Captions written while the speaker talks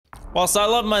Whilst I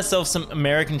love myself some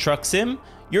American Truck Sim,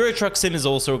 Euro Truck Sim is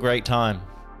also a great time.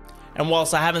 And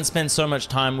whilst I haven't spent so much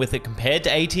time with it compared to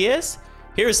ATS,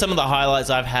 here are some of the highlights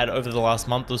I've had over the last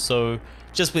month or so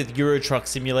just with Euro Truck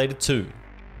Simulator 2.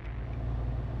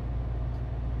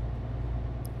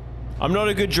 I'm not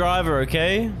a good driver,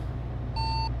 okay?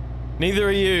 Neither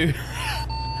are you.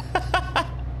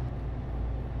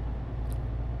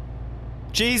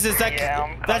 Jesus,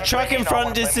 that truck in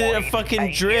front just did a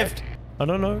fucking drift. I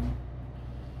don't know.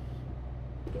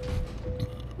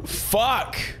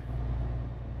 Fuck.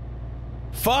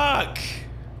 Fuck.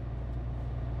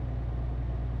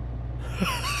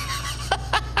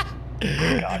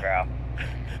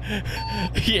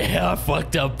 Yeah, I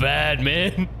fucked up bad,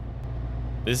 man.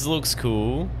 This looks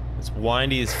cool. It's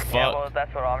windy as fuck. Yeah, well,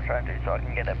 that's what I'm trying to do, so I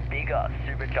can get a bigger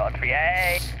supercharged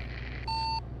V8.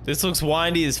 This looks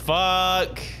windy as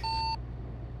fuck.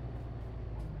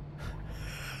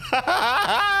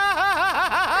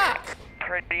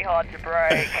 Pretty hard to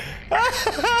brake.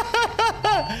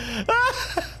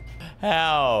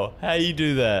 How you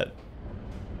do that?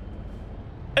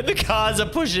 And the cars are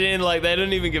pushing in like they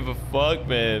don't even give a fuck,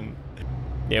 man.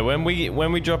 Yeah, when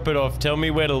we drop it off, tell me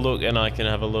where to look and I can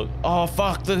have a look. Oh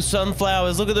fuck, the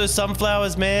sunflowers. Look at those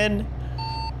sunflowers, man.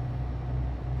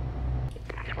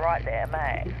 It's right there,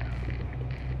 mate.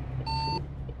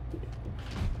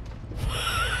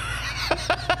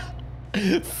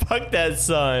 Fuck that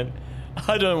sign.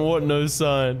 I don't want no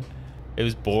sign. It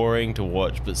was boring to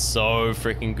watch, but so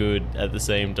freaking good at the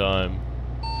same time.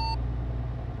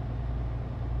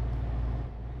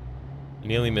 You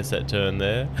nearly missed that turn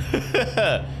there.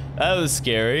 That was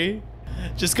scary.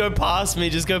 Just go past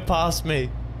me, just go past me.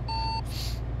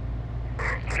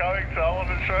 Going, so I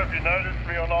wasn't sure if you noticed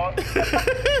me or not.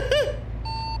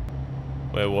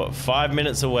 We're what, 5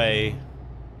 minutes away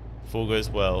if all goes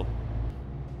well.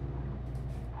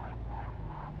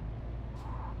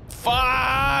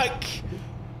 Fuck!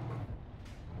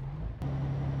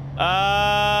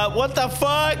 What the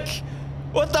fuck?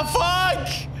 What the fuck?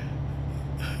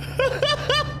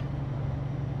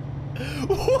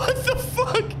 What the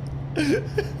fuck?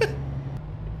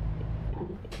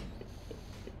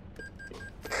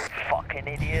 Fucking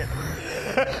idiot.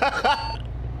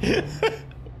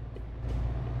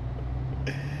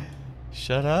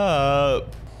 Shut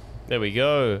up. There we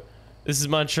go. This is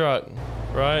my truck,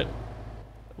 right?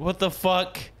 What the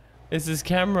fuck is this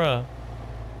camera?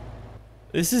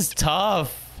 This is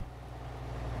tough.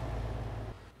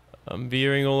 I'm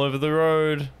veering all over the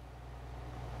road.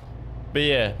 But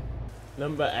yeah,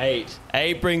 number 8.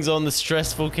 8 brings on the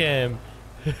stressful cam.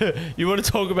 You want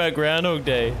to talk about Groundhog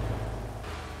Day?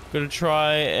 Gotta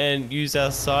try and use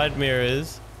our side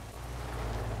mirrors.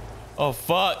 Oh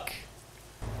fuck.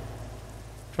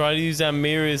 Try to use our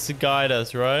mirrors to guide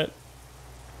us, right?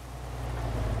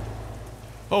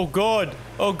 Oh god,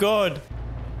 oh god.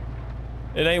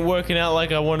 It ain't working out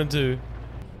like I wanted to.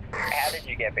 How did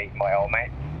you get beaten by old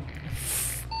mate?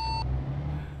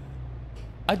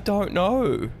 I don't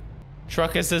know.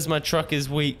 Trucker says my truck is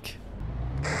weak.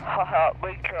 Haha,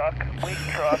 weak truck, weak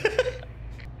truck.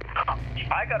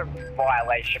 I got a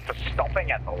violation for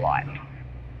stopping at the light.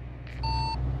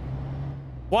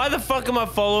 Why the fuck am I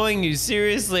following you?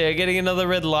 Seriously, I'm getting another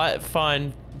red light.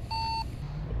 Fine.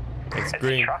 It's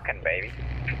green. Trucking, baby.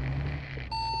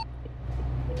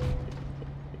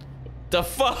 The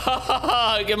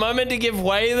fuck? Am I meant to give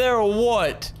way there or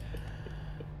what?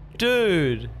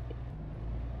 Dude.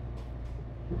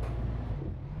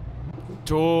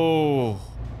 Oh.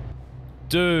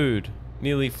 Dude.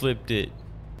 Nearly flipped it.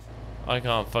 I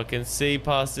can't fucking see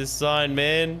past this sign,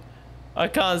 man. I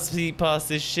can't see past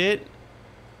this shit.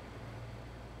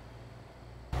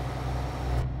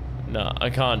 Nah, I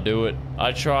can't do it.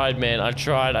 I tried, man. I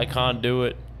tried. I can't do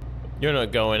it. You're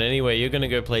not going anywhere. You're gonna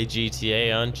go play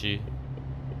GTA, aren't you?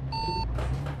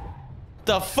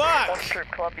 The fuck? What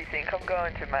strip club do you think I'm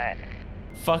going to, mate?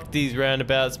 Fuck these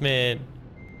roundabouts, man.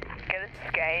 Get a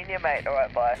skate in you, mate.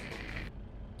 Alright, bye.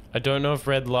 I don't know if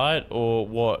red light or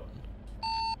what.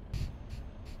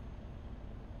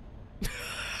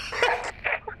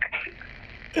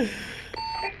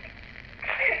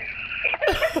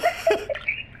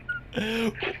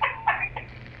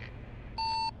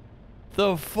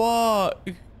 The fuck?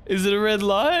 Is it a red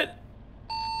light?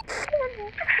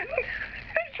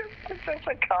 It's just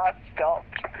a car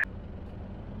stopped.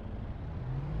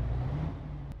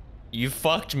 You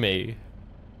fucked me.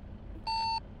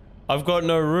 I've got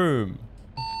no room.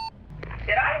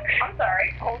 Did I? I'm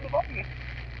sorry. Hold the button.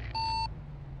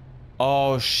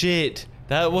 Oh shit.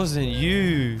 That wasn't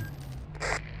you.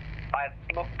 I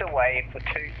looked away for 2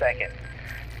 seconds.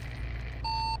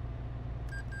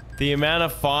 The amount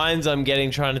of fines I'm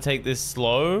getting trying to take this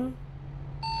slow.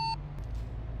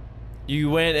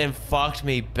 You went and fucked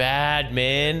me bad,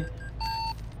 man.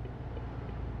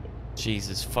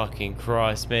 Jesus fucking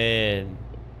Christ, man.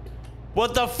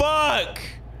 What the fuck?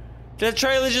 That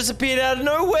trailer just appeared out of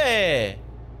nowhere.